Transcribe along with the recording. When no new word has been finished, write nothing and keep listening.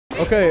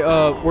Okay,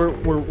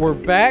 we're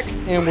back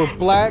and we're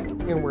black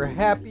and we're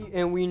happy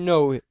and we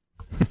know it.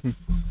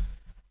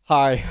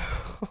 Hi.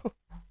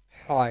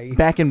 Hi.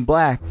 Back in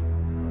black.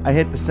 I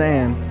hit the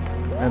sand.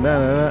 I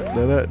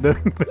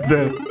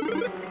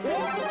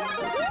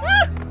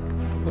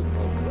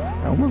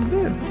almost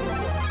did.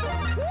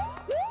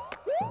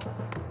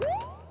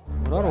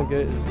 What I don't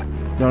get is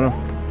No.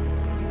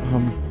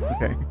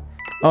 Okay.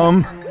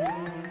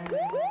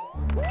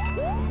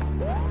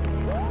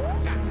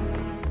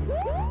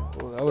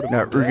 Well, no,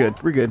 we're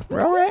good. We're good. We're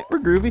all right. We're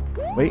groovy.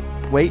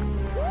 Wait.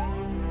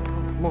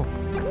 Come on.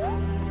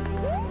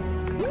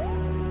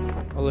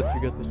 I'll let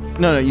you get this one.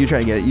 No, you try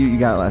to get it. You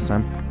got it last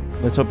time.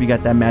 Let's hope you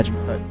got that magic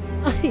touch.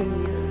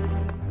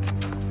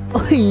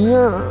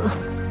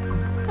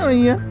 Oh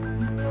yeah.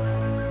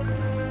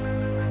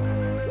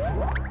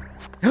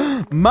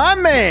 My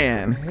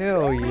man.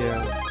 Hell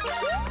yeah.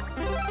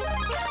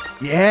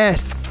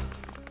 Yes.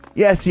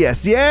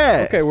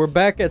 Okay, we're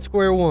back at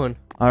square one.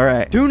 All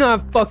right. Do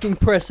not fucking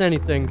press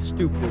anything,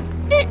 stupid.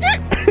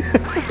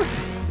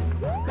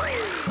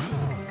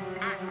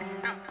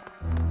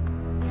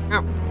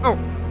 Ow.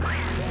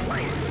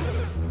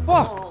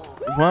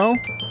 Fuck. Well.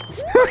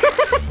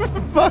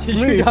 Fuck Did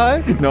me. you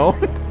die? No.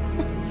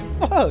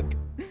 Fuck.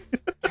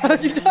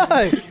 How'd you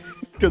die?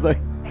 Because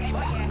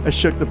I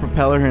shook the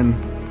propeller and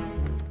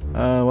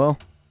well.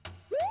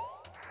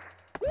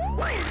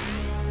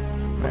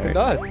 Fucking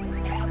died.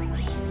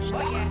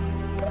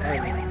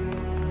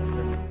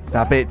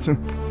 Stop it. Go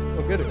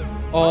get it.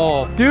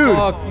 Oh, dude.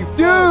 Fuck, you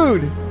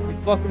dude. Fuck. You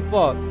fucking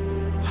fuck.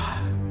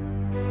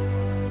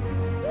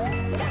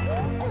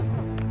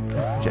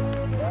 Shit.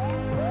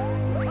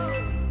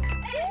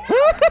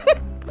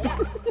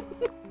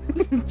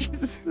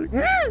 Jesus.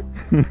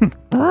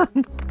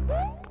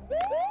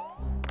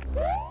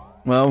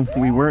 Well,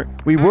 we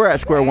were at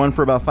square one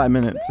for about 5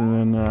 minutes,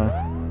 and then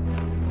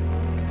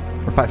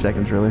or 5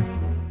 seconds really.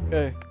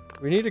 Okay,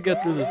 we need to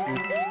get through this, dude.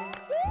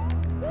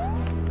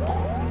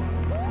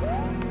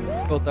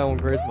 I felt that one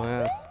graze my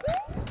ass.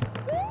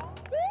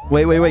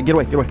 Wait, get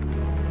away.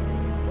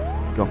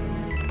 Go.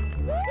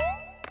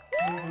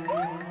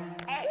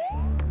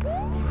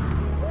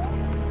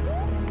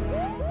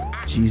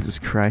 Jesus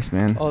Christ,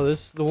 man. Oh,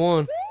 this is the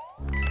one.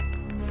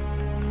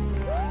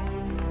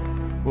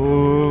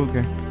 Oh,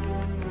 okay.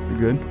 You're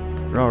good.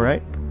 You're all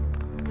right.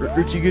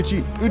 Oochie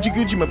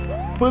Gucci, my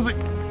pussy.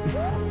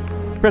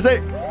 Press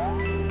A.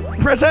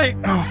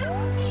 Oh.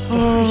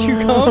 You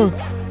come?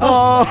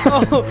 Oh.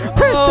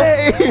 Press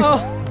A.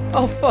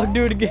 Oh, fuck,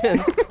 do it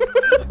again.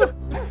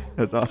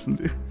 That's awesome,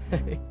 dude.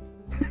 Hey.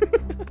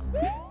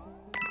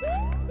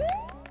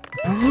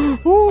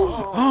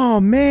 Oh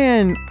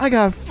man, I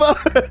got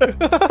fucked.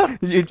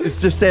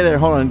 Just stay there.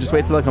 Hold on. Just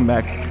wait till I come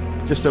back,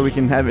 just so we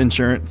can have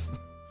insurance.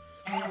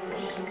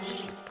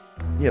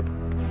 Yep.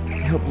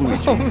 Help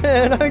Luigi. Oh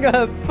man, I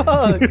got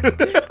fucked.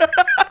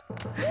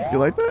 You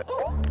like that?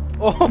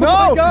 Oh No,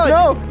 my God.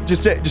 no.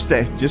 Just stay.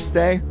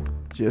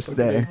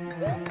 Okay.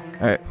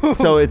 All right.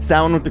 So it's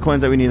that one with the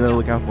coins that we need to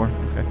look out for.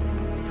 Okay.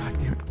 God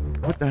damn it.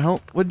 What the hell?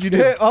 What did you do?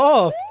 Get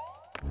off.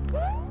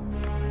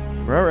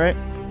 We're all right.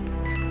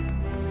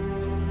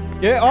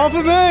 Get off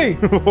of me.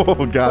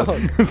 Oh God.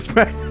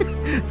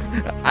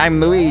 I'm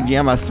Luigi.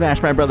 I'm gonna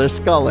smash my brother's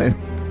skull in.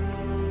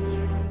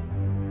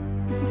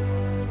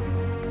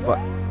 Fuck.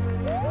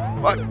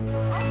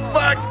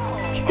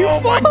 Oh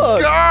my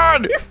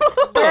God.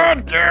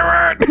 God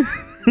damn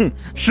it.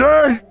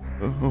 Sure.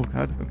 Oh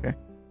God. Okay.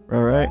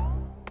 All right.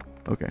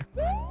 Okay.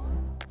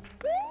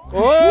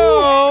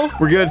 Whoa.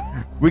 We're good.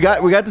 We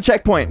got the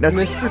checkpoint. That's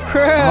Mr.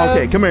 Krabs.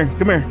 okay. Come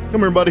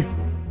here, buddy.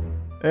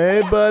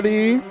 Hey,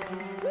 buddy.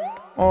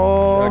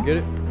 Oh. Should I get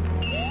it?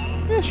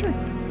 Yeah, sure.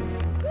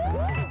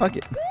 Fuck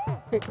it.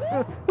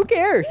 Who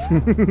cares?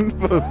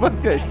 Fuck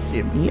that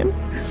shit, man.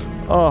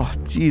 Oh,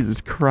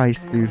 Jesus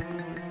Christ, dude.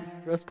 This is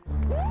stressful.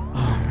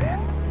 Oh, man.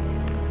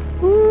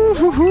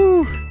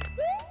 Woo-hoo-hoo.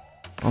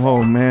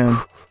 Oh, man.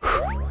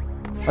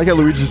 I got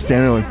Luigi just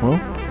standing there like,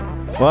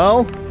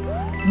 well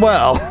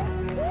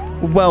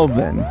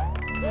then.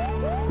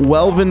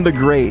 Welvin Da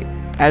Great,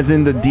 as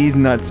in the D's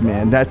nuts,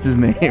 man. That's his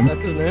name.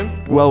 That's his name?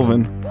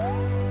 Welvin.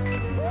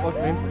 Fuck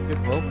name for kid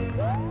Welvin.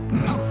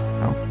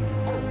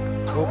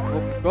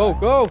 Oh.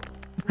 Go.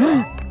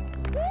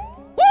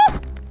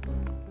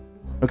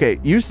 Okay,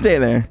 you stay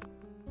there.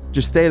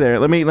 Just stay there.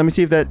 Let me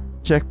see if that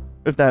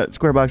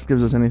square box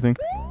gives us anything.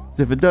 'Cause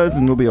if it does,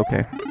 then we'll be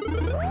okay.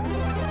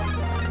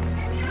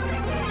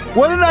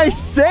 What did I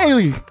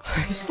say?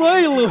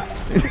 Slay Lou.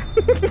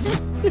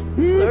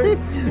 You're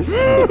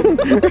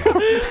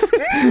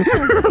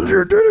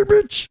a dirty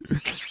bitch.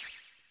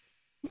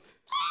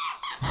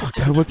 Oh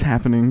God, what's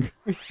happening?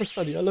 I'm so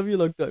sorry. I love you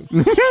long time.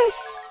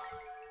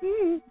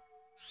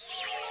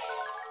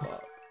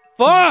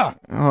 Fuck!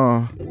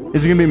 Oh,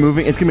 is it gonna be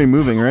moving? It's gonna be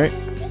moving, right?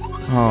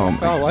 Oh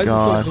my Why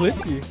God. is it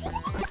so glitchy?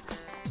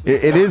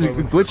 It is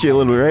glitchy a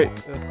little bit, right?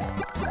 Yeah.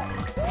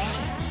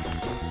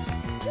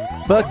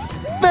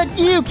 Fuck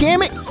you,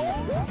 damn it!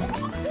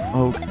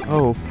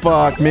 Oh,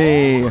 fuck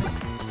me. This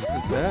is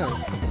bad.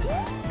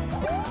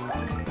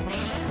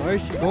 Why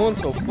is she going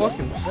so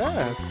fucking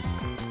fast?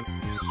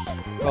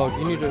 Oh,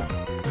 you need to...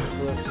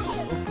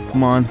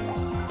 Come on.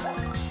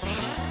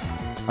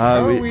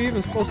 How are we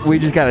even supposed to... We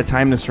just gotta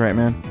time this right,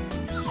 man.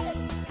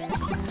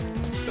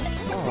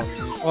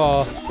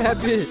 Oh, that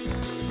bitch.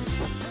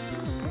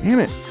 Damn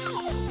it.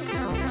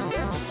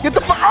 Get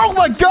the fuck. Oh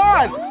my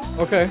god!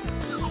 Okay.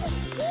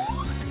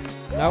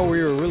 Now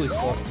we were really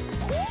fucked.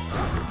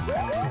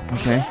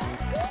 Okay.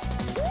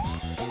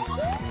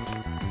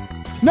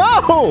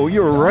 No!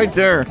 You were right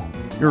there.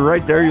 You're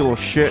right there, you little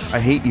shit. I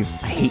hate you.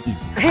 I hate you.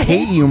 I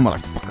hate you,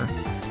 motherfucker.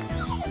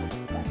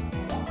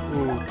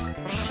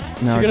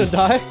 Ooh. No, You gonna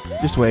die?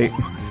 Just wait.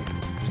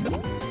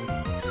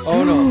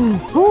 Oh no.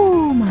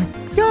 Oh my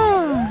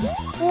god.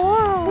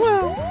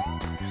 Wow.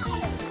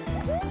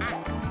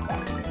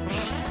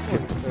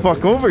 Get the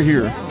fuck over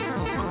here.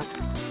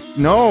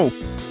 No.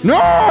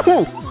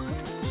 No!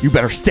 You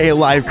better stay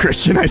alive,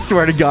 Christian. I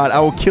swear to God. I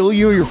will kill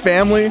you and your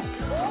family.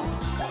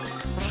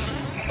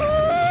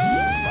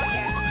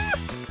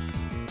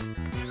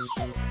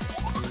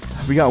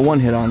 We got one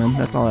hit on him.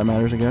 That's all that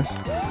matters, I guess.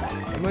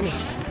 How many?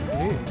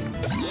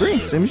 3,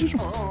 same as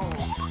usual.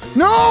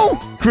 No!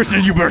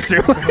 Christian, you better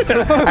too.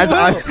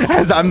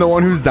 as I'm the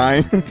one who's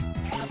dying.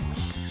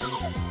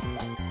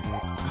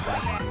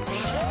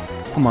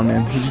 Come on,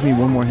 man. We just need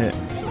one more hit.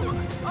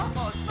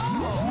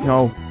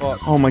 No.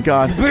 Oh my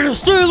god. You better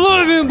stay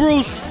alive,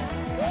 Ambrose!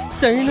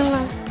 Staying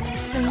alive.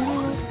 Staying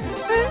alive.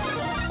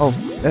 Oh,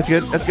 that's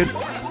good. That's good.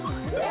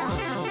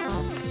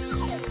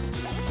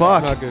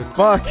 Fuck. Not good.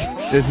 Fuck.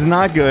 This is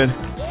not good.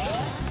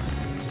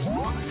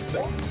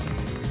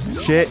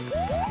 Shit.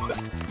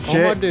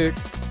 On my dick.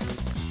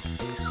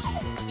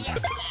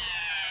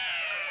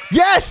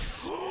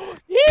 Yes!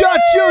 Got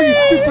you, you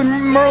stupid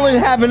Merlin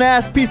having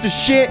ass piece of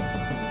shit.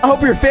 I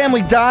hope your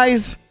family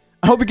dies.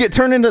 I hope you get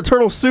turned into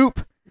turtle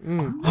soup.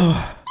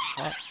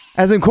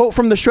 As in quote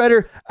from the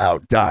Shredder, I'll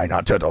die,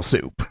 not turtle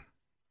soup.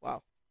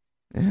 Wow.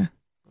 Yeah.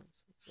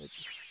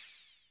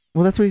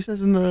 Well, that's what he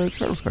says in the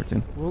Turtles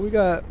cartoon. Well, we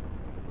got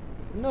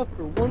enough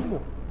for one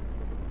more.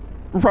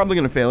 We're probably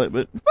gonna fail it,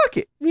 but fuck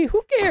it. I mean,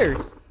 who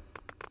cares?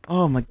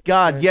 Oh my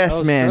god, Okay,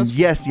 yes, man. stressful.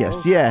 Yes,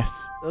 yes,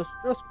 yes. That was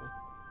stressful.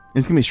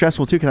 It's gonna be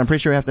stressful too, because I'm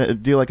pretty sure we have to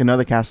do like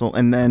another castle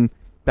and then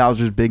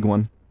Bowser's big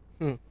one.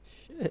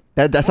 Shit.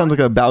 That sounds like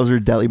a Bowser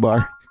deli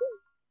bar.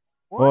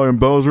 Oh, I'm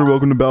Bowser.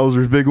 Welcome to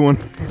Bowser's big one.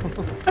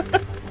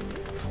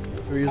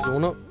 Should we use the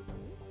one up?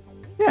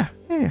 Yeah,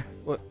 yeah.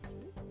 What?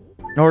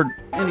 Or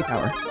any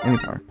power. Any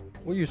power.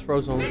 We'll use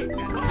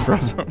Frozone.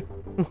 Frozen.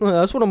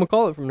 That's what I'm gonna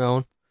call it from now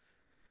on.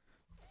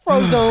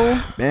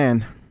 Frozone.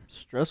 Man.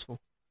 Stressful.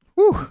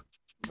 Whew.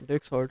 My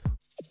dick's hard.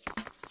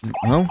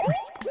 Well.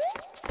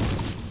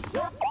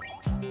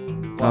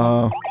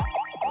 Wow.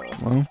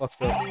 Well,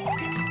 Fucked up.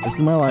 this is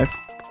my life.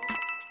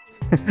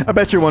 I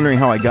bet you're wondering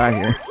how I got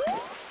here.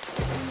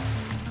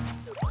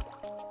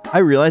 I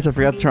realized I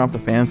forgot to turn off the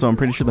fan, so I'm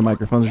pretty sure the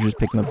microphones are just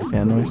picking up the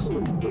fan noise.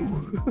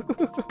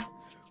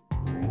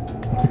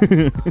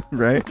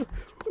 Right?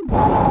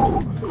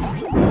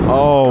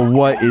 Oh,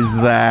 what is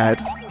that?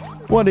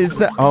 What is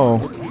that? Oh.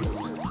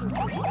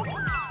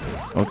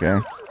 Okay.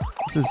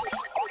 This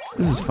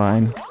is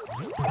fine.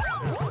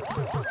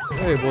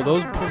 Hey, well,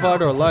 those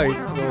provide our light,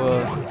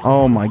 so,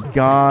 Oh my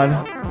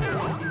god.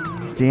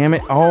 Damn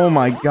it. Oh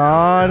my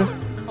god.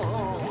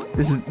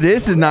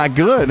 This is not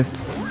good.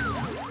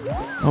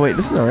 Oh wait,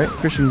 this is alright.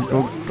 Christian,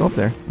 go up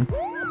there.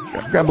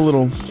 Grab a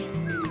little.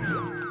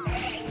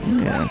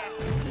 Yeah.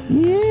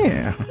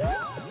 Yeah.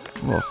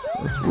 Oh,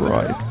 that's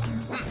right.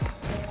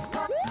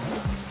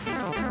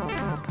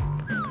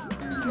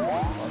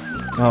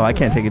 Oh, I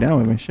can't take it down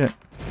with me. Shit.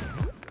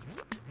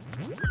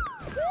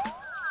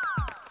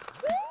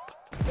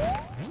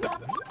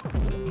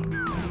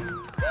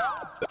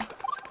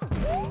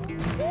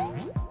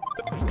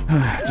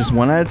 Just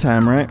one at a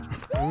time, right?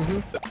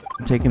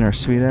 mm-hmm. Taking our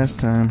sweet ass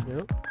time.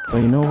 Yep. But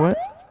you know what?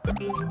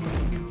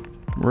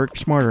 Work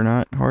smarter,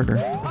 not harder.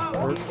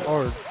 Work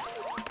hard.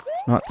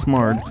 Not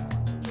smart.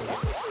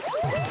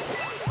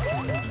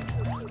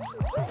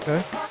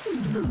 Okay.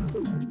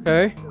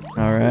 Okay.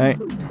 Alright.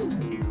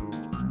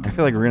 I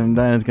feel like we're gonna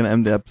die and it's gonna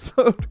end the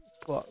episode.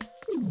 Fuck.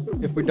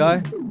 If we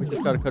die, we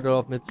just gotta cut it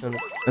off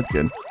mid-sentence. That's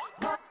good.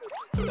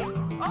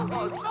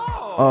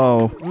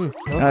 Oh.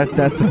 No.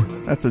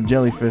 That's a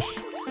jellyfish.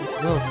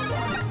 No.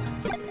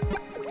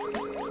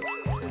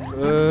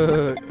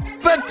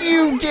 Fuck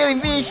you,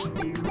 jellyfish!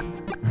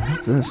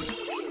 What's this?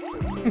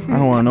 I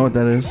don't wanna know what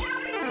that is.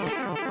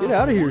 Get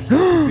out of here,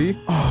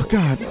 CCB. Oh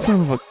god,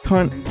 son of a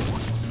cunt.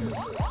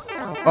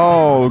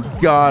 Oh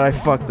god, I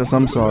fucked this.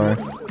 I'm sorry.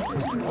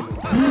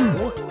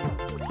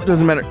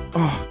 Doesn't matter.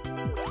 Oh.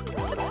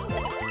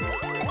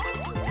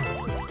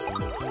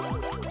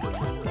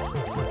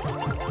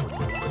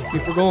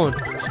 Keep her going.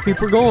 Just keep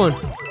her going.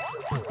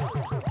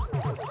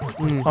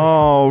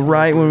 Oh,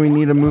 right when we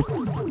need to move.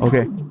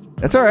 Okay,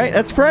 that's all right.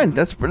 That's fine.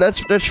 That's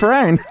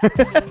fine.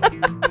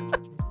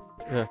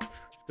 Yeah.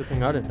 Good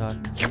thing I didn't die.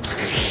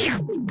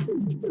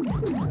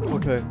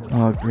 Okay.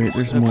 Oh, great.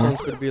 There's more.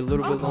 Episode's gonna be a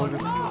little bit longer.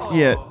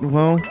 Yeah.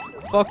 Well.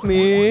 Fuck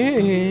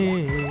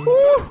me.